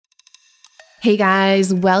Hey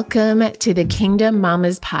guys, welcome to the Kingdom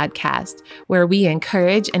Mamas podcast, where we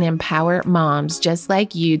encourage and empower moms just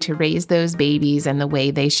like you to raise those babies in the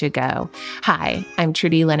way they should go. Hi, I'm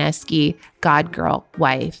Trudy Lineski, God girl,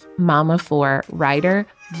 wife, mama for, writer,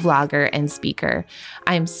 vlogger, and speaker.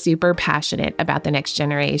 I'm super passionate about the next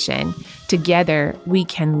generation. Together, we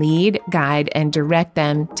can lead, guide, and direct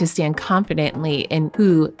them to stand confidently in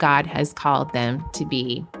who God has called them to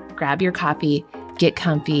be. Grab your coffee, get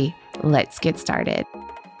comfy. Let's get started.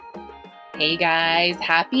 Hey guys,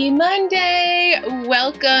 happy Monday.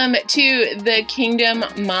 Welcome to the Kingdom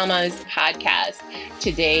Mamas podcast.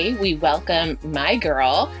 Today we welcome my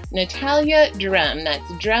girl, Natalia Drumm.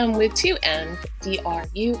 That's Drum with two M's,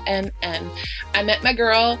 D-R-U-M-M. I met my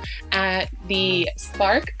girl at the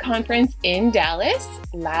Spark conference in Dallas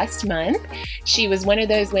last month. She was one of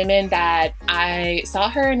those women that I saw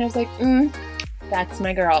her and I was like, that's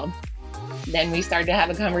my girl. Then we started to have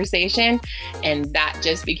a conversation, and that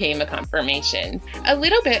just became a confirmation. A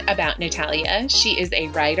little bit about Natalia. She is a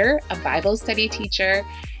writer, a Bible study teacher,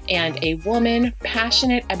 and a woman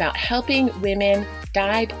passionate about helping women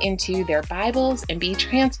dive into their Bibles and be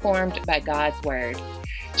transformed by God's Word.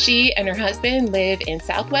 She and her husband live in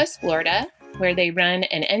Southwest Florida, where they run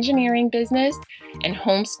an engineering business and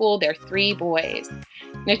homeschool their 3 boys.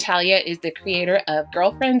 Natalia is the creator of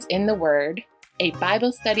Girlfriends in the Word, a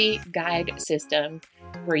Bible study guide system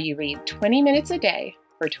where you read 20 minutes a day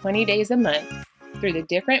for 20 days a month through the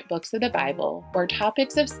different books of the Bible or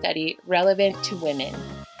topics of study relevant to women,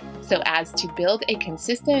 so as to build a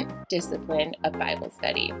consistent discipline of Bible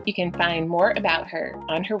study. You can find more about her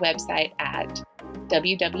on her website at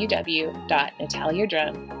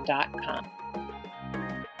www.nataliadrum.com.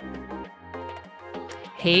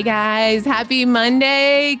 Hey guys, happy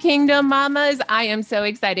Monday, Kingdom Mamas. I am so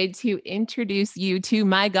excited to introduce you to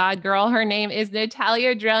my God girl. Her name is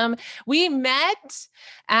Natalia Drumm. We met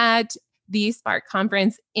at the Spark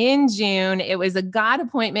conference in June. It was a God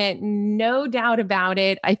appointment, no doubt about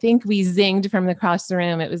it. I think we zinged from across the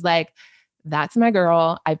room. It was like, that's my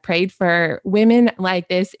girl. I prayed for women like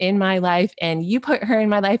this in my life, and you put her in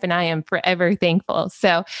my life, and I am forever thankful.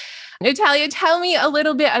 So Natalia, tell me a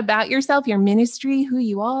little bit about yourself, your ministry, who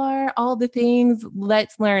you are, all the things.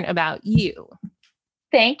 Let's learn about you.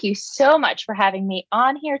 Thank you so much for having me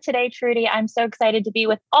on here today, Trudy. I'm so excited to be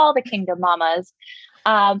with all the Kingdom Mamas.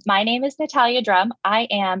 My name is Natalia Drumm. I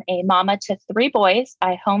am a mama to 3 boys.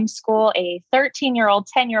 I homeschool a 13-year-old,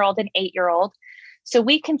 10-year-old, and 8-year-old. So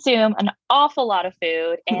we consume an awful lot of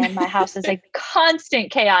food, and my house is a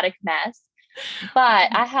constant chaotic mess.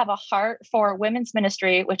 But I have a heart for women's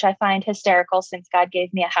ministry, which I find hysterical since God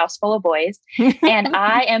gave me a house full of boys. And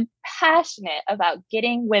I am passionate about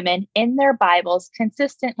getting women in their Bibles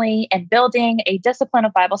consistently and building a discipline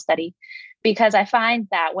of Bible study, because I find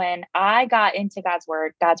that when I got into God's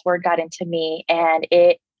Word got into me and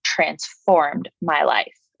it transformed my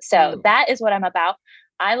life. So that is what I'm about.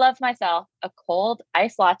 I love myself a cold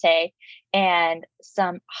iced latte and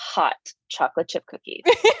some hot chocolate chip cookies.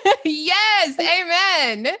 Yes,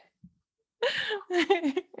 amen.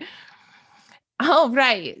 All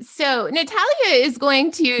right. So Natalia is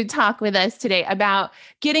going to talk with us today about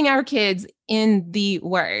getting our kids in the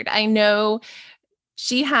Word. I know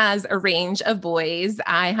she has a range of boys.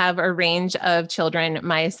 I have a range of children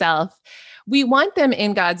myself. We want them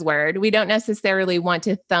in God's Word. We don't necessarily want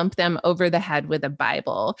to thump them over the head with a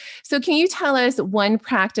Bible. So can you tell us one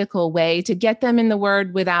practical way to get them in the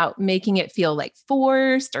Word without making it feel like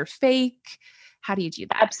forced or fake? How do you do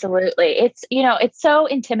that? Absolutely. It's so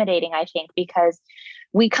intimidating, I think, because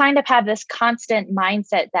we kind of have this constant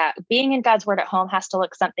mindset that being in God's Word at home has to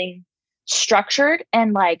look something structured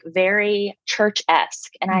and like very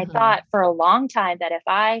church-esque. And I thought for a long time that if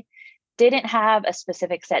I didn't have a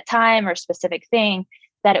specific set time or specific thing,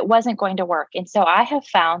 that it wasn't going to work. And so I have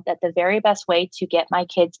found that the very best way to get my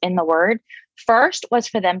kids in the Word first was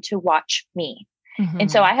for them to watch me.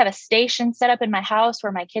 And so I have a station set up in my house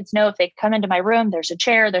where my kids know if they come into my room, there's a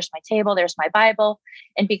chair, there's my table, there's my Bible.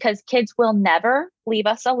 And because kids will never leave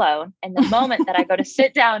us alone, and the moment that I go to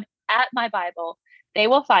sit down at my Bible, they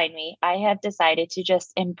will find me. I have decided to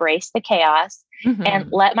just embrace the chaos and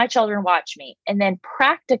let my children watch me. And then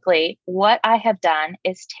practically what I have done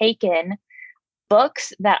is taken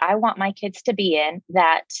books that I want my kids to be in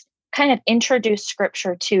that kind of introduce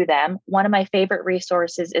scripture to them. One of my favorite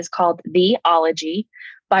resources is called Theology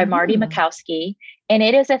by Marty Makowski. And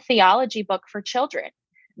it is a theology book for children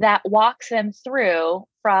that walks them through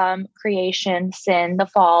from creation, sin, the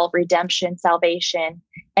fall, redemption, salvation,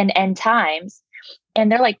 and end times. And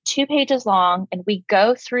they're like 2 pages long, and we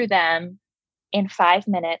go through them in 5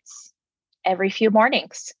 minutes every few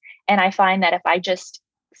mornings. And I find that if I just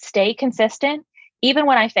stay consistent, even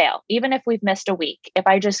when I fail, even if we've missed a week, if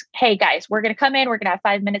I just, hey guys, we're going to come in, we're going to have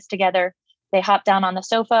 5 minutes together. They hop down on the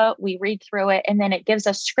sofa, we read through it, and then it gives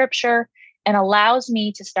us scripture and allows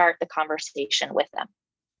me to start the conversation with them.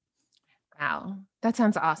 Wow. That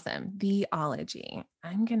sounds awesome. Theology.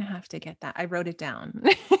 I'm going to have to get that. I wrote it down.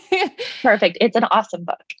 Perfect. It's an awesome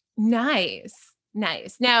book. Nice.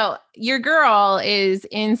 Nice. Now, your girl is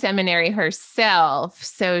in seminary herself,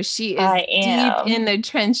 so she is deep in the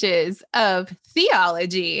trenches of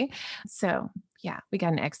theology. So, yeah, we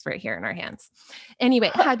got an expert here in our hands.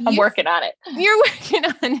 Anyway, I'm working on it. You're working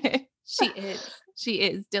on it. She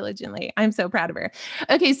is diligently. I'm so proud of her.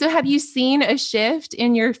 Okay, so have you seen a shift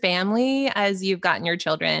in your family as you've gotten your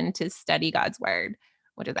children to study God's word?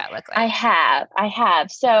 What does that look like? I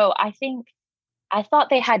have. So I thought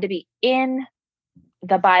they had to be in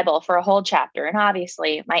the Bible for a whole chapter. And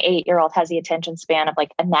obviously my 8-year-old has the attention span of like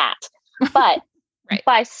a gnat, but right.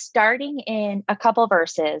 By starting in a couple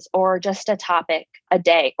verses or just a topic a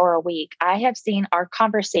day or a week, I have seen our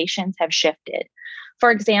conversations have shifted. For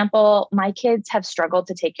example, my kids have struggled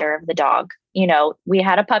to take care of the dog. You know, we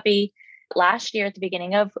had a puppy last year at the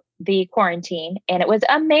beginning of the quarantine, and it was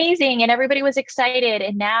amazing and everybody was excited.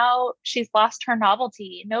 And now she's lost her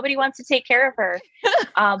novelty. Nobody wants to take care of her.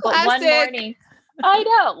 But one morning, I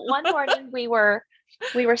know, one morning we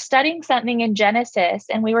were studying something in Genesis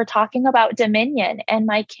and we were talking about dominion, and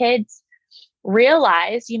my kids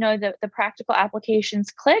realized, you know, the practical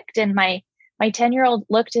applications clicked, and my 10-year-old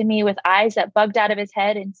looked at me with eyes that bugged out of his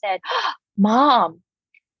head and said, "Mom,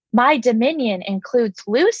 my dominion includes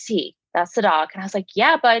Lucy." That's the dog. And I was like,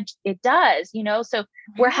 "Yeah, bud, it does." You know, so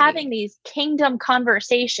we're having these kingdom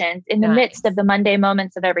conversations in the midst of the Monday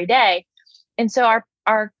moments of every day. And so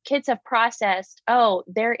our kids have processed, oh,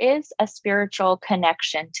 there is a spiritual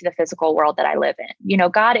connection to the physical world that I live in. You know,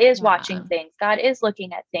 God is watching things. God is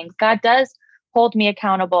looking at things. God does hold me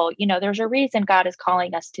accountable. You know, there's a reason God is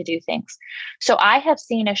calling us to do things. So I have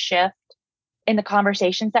seen a shift in the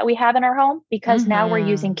conversations that we have in our home because now we're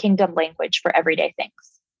using kingdom language for everyday things.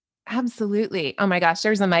 Absolutely. Oh my gosh,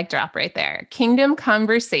 there's a mic drop right there. Kingdom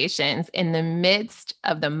conversations in the midst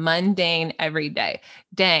of the mundane everyday.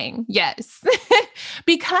 Dang, yes.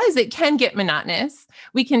 Because it can get monotonous.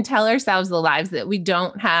 We can tell ourselves the lies that we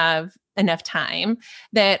don't have enough time,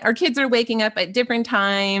 that our kids are waking up at different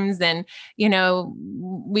times and, you know,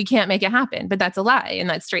 we can't make it happen. But that's a lie. And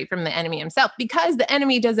that's straight from the enemy himself, because the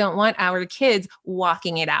enemy doesn't want our kids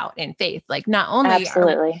walking it out in faith. Like, not only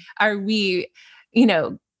are we, you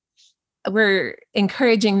know, we're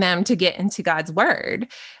encouraging them to get into God's word.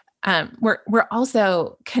 We're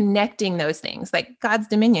also connecting those things, like God's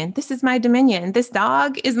dominion. This is my dominion. This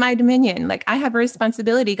dog is my dominion. Like, I have a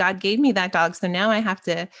responsibility. God gave me that dog. So now I have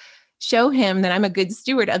to show him that I'm a good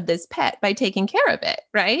steward of this pet by taking care of it.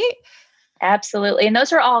 Right? Absolutely. And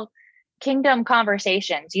those are all kingdom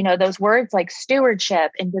conversations. You know, those words like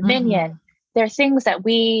stewardship and dominion, they're things that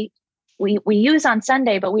we use on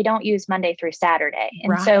Sunday, but we don't use Monday through Saturday.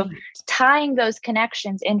 And so tying those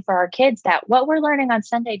connections in for our kids, that what we're learning on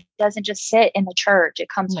Sunday doesn't just sit in the church, it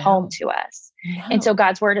comes home to us. And so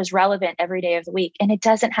God's word is relevant every day of the week, and it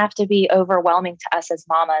doesn't have to be overwhelming to us as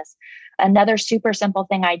mamas. Another super simple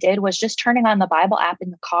thing I did was just turning on the Bible app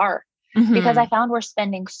in the car, because I found we're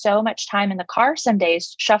spending so much time in the car some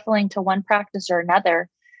days, shuffling to one practice or another,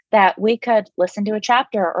 that we could listen to a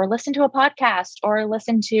chapter or listen to a podcast or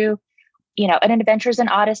listen to, you know, an Adventures in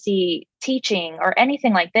Odyssey teaching or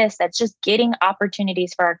anything like this, that's just getting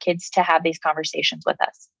opportunities for our kids to have these conversations with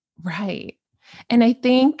us. Right. And I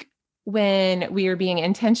think when we are being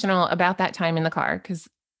intentional about that time in the car, because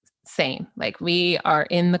same, like we are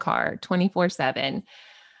in the car 24/7,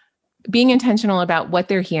 being intentional about what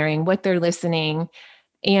they're hearing, what they're listening,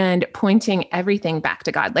 and pointing everything back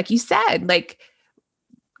to God. Like you said, like,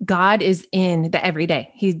 God is in the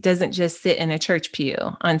everyday. He doesn't just sit in a church pew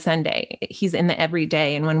on Sunday. He's in the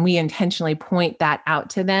everyday. And when we intentionally point that out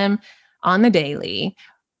to them on the daily,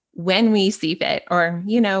 when we see fit, or,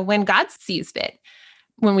 you know, when God sees fit,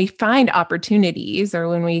 when we find opportunities or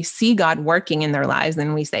when we see God working in their lives,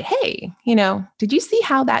 and we say, hey, you know, did you see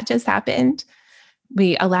how that just happened?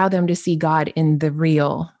 We allow them to see God in the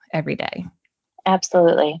real everyday.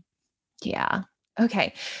 Absolutely. Yeah.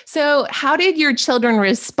 Okay. So how did your children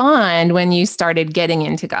respond when you started getting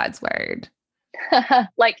into God's word?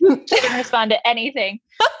 Like, children respond to anything.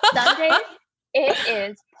 Sundays, it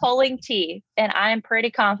is pulling teeth. And I'm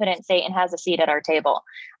pretty confident Satan has a seat at our table.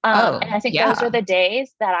 And I think those are the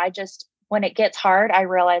days that I just, when it gets hard, I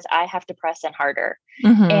realize I have to press in harder.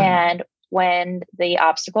 And when the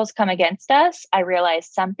obstacles come against us, I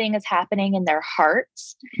realize something is happening in their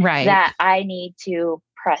hearts Right. that I need to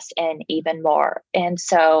press in even more. And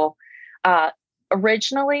so,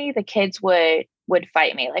 originally the kids would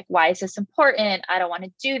fight me like, why is this important? I don't want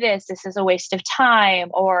to do this. This is a waste of time.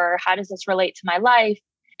 Or how does this relate to my life?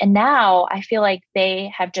 And now I feel like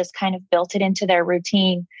they have just kind of built it into their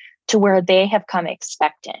routine to where they have come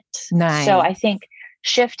expectant. Nice. So I think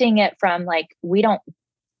shifting it from like, we don't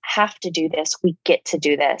have to do this, we get to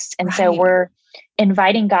do this. And so we're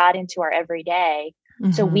inviting God into our everyday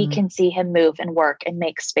so we can see him move and work and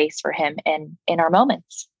make space for him in our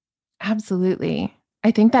moments. Absolutely. I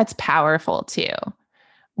think that's powerful too.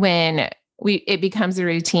 When it becomes a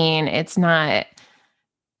routine, it's not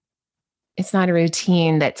a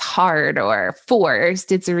routine that's hard or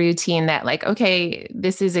forced. It's a routine that like, okay,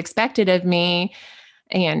 this is expected of me.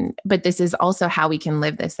 But this is also how we can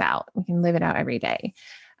live this out. We can live it out every day.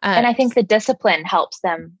 And I think the discipline helps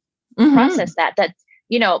them process that,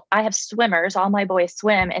 I have swimmers, all my boys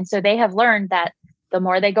swim. And so they have learned that the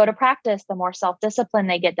more they go to practice, the more self-discipline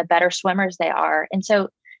they get, the better swimmers they are. And so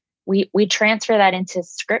we transfer that into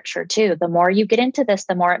scripture too. The more you get into this,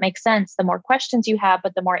 the more it makes sense, the more questions you have,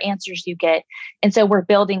 but the more answers you get. And so we're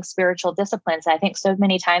building spiritual disciplines. I think so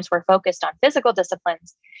many times we're focused on physical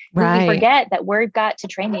disciplines. Right. We forget that we've got to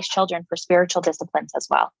train these children for spiritual disciplines as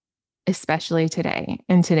well. Especially today,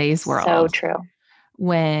 in today's world. So true.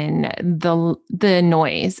 When the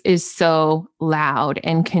noise is so loud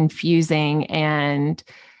and confusing, and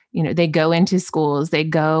they go into schools, they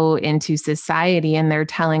go into society, and they're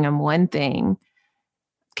telling them one thing.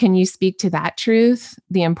 Can you speak to that truth,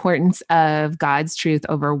 the importance of God's truth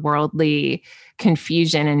over worldly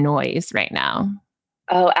confusion and noise right now?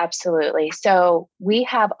 Oh, absolutely. So we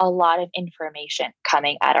have a lot of information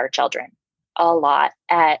coming at our children, a lot.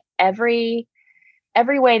 At every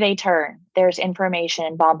way they turn, there's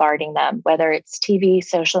information bombarding them, whether it's TV,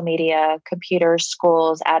 social media, computers,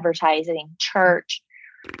 schools, advertising, church.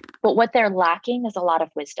 But what they're lacking is a lot of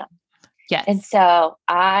wisdom. Yes. And so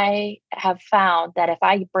I have found that if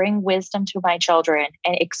I bring wisdom to my children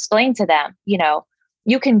and explain to them,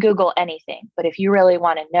 you can Google anything, but if you really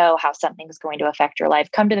want to know how something is going to affect your life,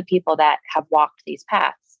 come to the people that have walked these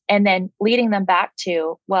paths. And then leading them back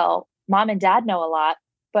to, well, mom and dad know a lot,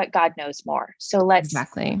 but God knows more. So let's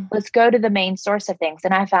go to the main source of things.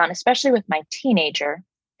 And I found, especially with my teenager,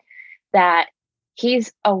 that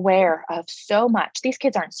he's aware of so much. These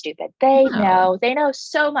kids aren't stupid. They know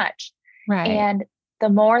so much. Right. And the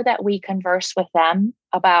more that we converse with them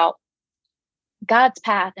about God's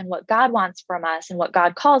path and what God wants from us and what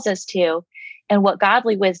God calls us to and what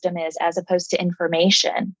godly wisdom is as opposed to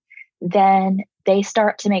information, then they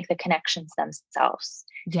start to make the connections themselves.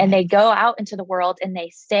 Yes. And they go out into the world and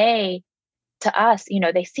they say to us,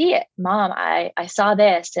 they see it. Mom, I saw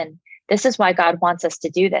this, and this is why God wants us to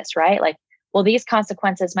do this, right? Like, well, these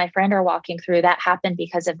consequences my friend are walking through, that happened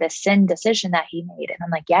because of this sin decision that he made. And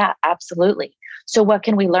I'm like, yeah, absolutely. So what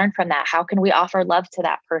can we learn from that? How can we offer love to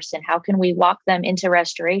that person? How can we walk them into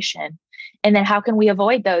restoration? And then how can we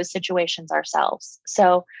avoid those situations ourselves?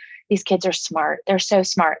 So these kids are smart. They're so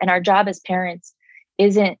smart. And our job as parents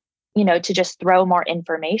isn't, to just throw more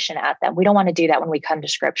information at them. We don't want to do that when we come to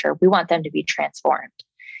scripture. We want them to be transformed.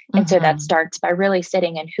 And so that starts by really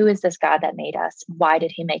sitting in, who is this God that made us? Why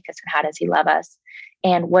did he make us? And how does he love us?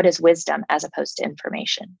 And what is wisdom as opposed to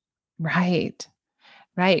information? Right.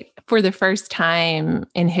 Right. For the first time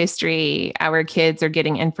in history, our kids are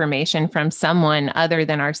getting information from someone other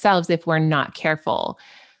than ourselves if we're not careful.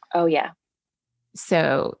 Oh, yeah.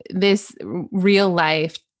 So this real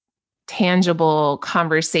life, tangible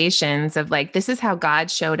conversations of like, this is how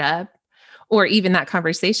God showed up. Or even that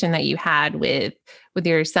conversation that you had with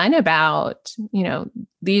your son about,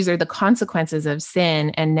 these are the consequences of sin.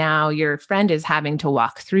 And now your friend is having to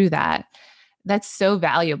walk through that. That's so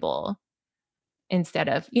valuable instead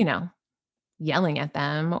of, yelling at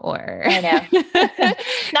them or I know.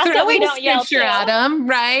 Not that we don't yell at them,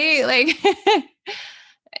 right? Like,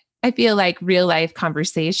 I feel like real life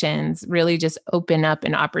conversations really just open up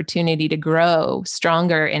an opportunity to grow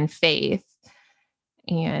stronger in faith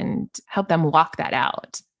and help them walk that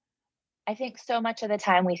out. I think so much of the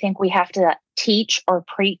time we think we have to teach or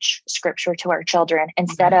preach scripture to our children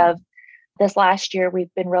instead of this last year,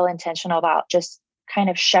 we've been real intentional about just kind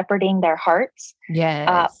of shepherding their hearts,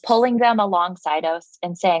 pulling them alongside us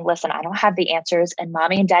and saying, listen, I don't have the answers and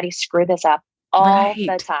mommy and daddy screw this up all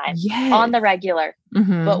the time on the regular,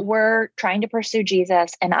 but we're trying to pursue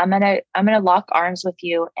Jesus, and I'm going to lock arms with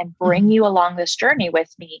you and bring you along this journey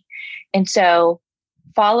with me. And so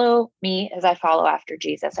follow me as I follow after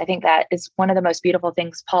Jesus. I think that is one of the most beautiful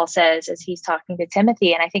things Paul says as he's talking to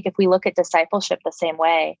Timothy. And I think if we look at discipleship the same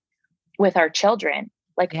way with our children,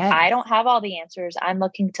 like Yes. I don't have all the answers. I'm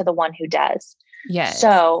looking to the one who does. Yes.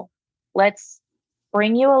 So let's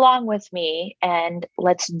bring you along with me and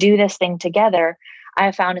let's do this thing together. I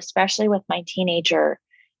have found, especially with my teenager,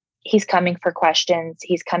 he's coming for questions.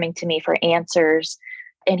 He's coming to me for answers.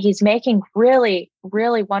 And he's making really,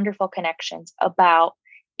 really wonderful connections about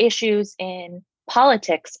issues in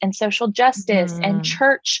politics and social justice and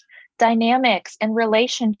church dynamics and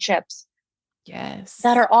relationships. Yes.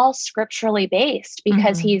 That are all scripturally based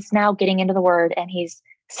because he's now getting into the word and he's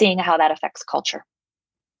seeing how that affects culture.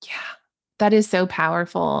 Yeah, that is so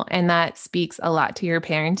powerful. And that speaks a lot to your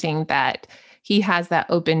parenting, that he has that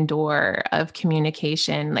open door of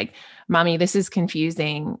communication. Like, mommy, this is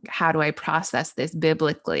confusing. How do I process this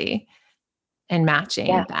biblically? And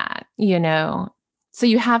matching that, So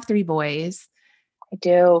you have 3 boys. I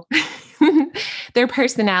do. Their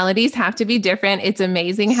personalities have to be different. It's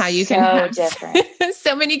amazing how you can have different.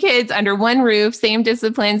 So many kids under one roof, same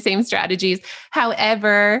discipline, same strategies.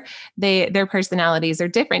 However, their personalities are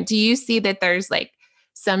different. Do you see that there's like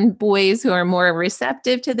some boys who are more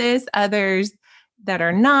receptive to this, others that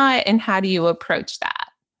are not? And how do you approach that?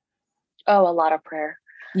 Oh, a lot of prayer.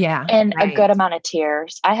 Yeah. And a good amount of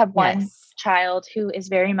tears. I have one Yes. child who is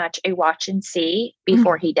very much a watch and see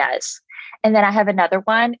before he does. And then I have another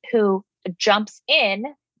one who jumps in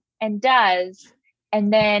and does,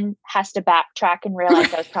 and then has to backtrack and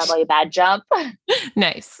realize that was probably a bad jump.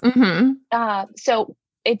 Nice. So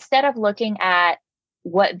instead of looking at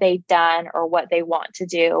what they've done or what they want to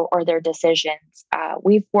do or their decisions,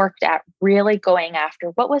 we've worked at really going after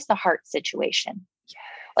what was the heart situation. Yes.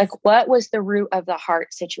 Like, what was the root of the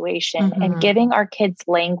heart situation, and giving our kids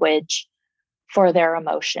language for their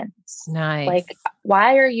emotions. Nice. Like,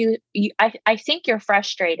 why are you I think you're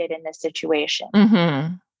frustrated in this situation.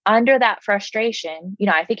 Under that frustration,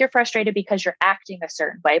 I think you're frustrated because you're acting a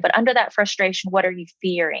certain way, but under that frustration, what are you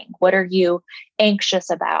fearing? What are you anxious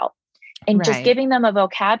about? And just giving them a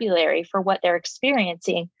vocabulary for what they're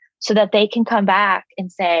experiencing so that they can come back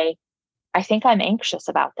and say, I think I'm anxious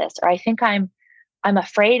about this, or I think I'm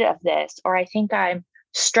afraid of this, or I think I'm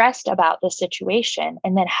stressed about this situation.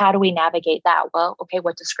 And then how do we navigate that? Well, okay,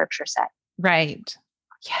 what does scripture say? Right.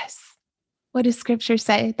 Yes. What does scripture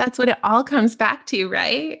say? That's what it all comes back to,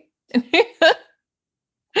 right?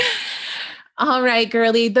 All right,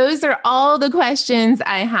 girly. Those are all the questions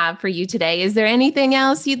I have for you today. Is there anything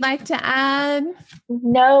else you'd like to add?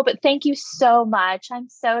 No, but thank you so much. I'm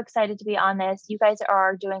so excited to be on this. You guys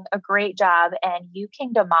are doing a great job, and you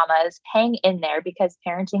Kingdom Mamas, hang in there because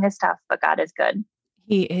parenting is tough, but God is good.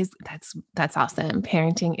 He is. That's awesome.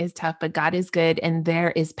 Parenting is tough, but God is good. And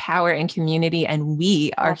there is power in community, and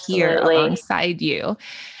we are here alongside you.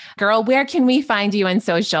 Girl, where can we find you on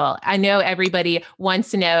social? I know everybody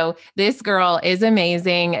wants to know. This girl is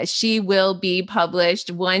amazing. She will be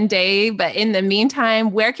published one day, but in the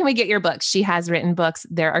meantime, where can we get your books? She has written books.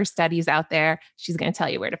 There are studies out there. She's going to tell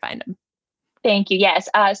you where to find them. Thank you. Yes.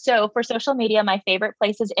 So for social media, my favorite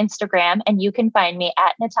place is Instagram, and you can find me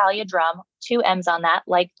at Natalia Drum, 2 M's on that,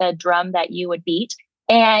 like the drum that you would beat.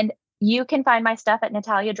 And you can find my stuff at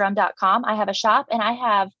nataliadrum.com. I have a shop, and I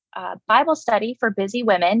have Bible study for busy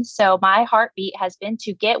women. So my heartbeat has been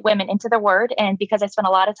to get women into the word. And because I spend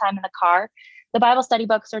a lot of time in the car, the Bible study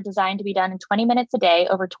books are designed to be done in 20 minutes a day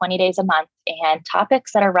over 20 days a month, and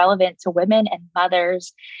topics that are relevant to women and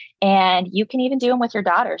mothers. And you can even do them with your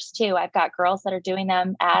daughters too. I've got girls that are doing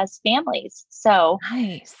them as families. So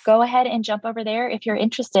Go ahead and jump over there if you're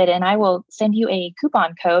interested, and I will send you a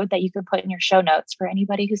coupon code that you can put in your show notes for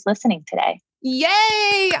anybody who's listening today.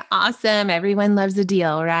 Yay! Awesome. Everyone loves a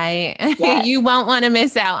deal, right? Yes. You won't want to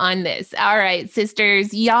miss out on this. All right,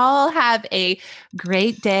 sisters, y'all have a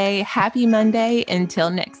great day. Happy Monday.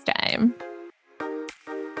 Until next time.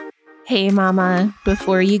 Hey, Mama,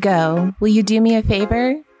 before you go, will you do me a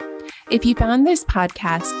favor? If you found this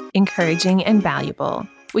podcast encouraging and valuable,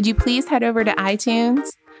 would you please head over to iTunes,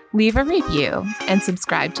 leave a review, and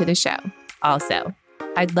subscribe to the show? Also,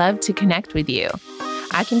 I'd love to connect with you.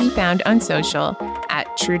 I can be found on social at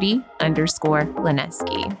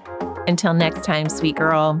Trudy_Lineski. Until next time, sweet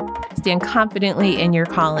girl, stand confidently in your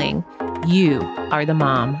calling. You are the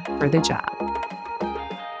mom for the job.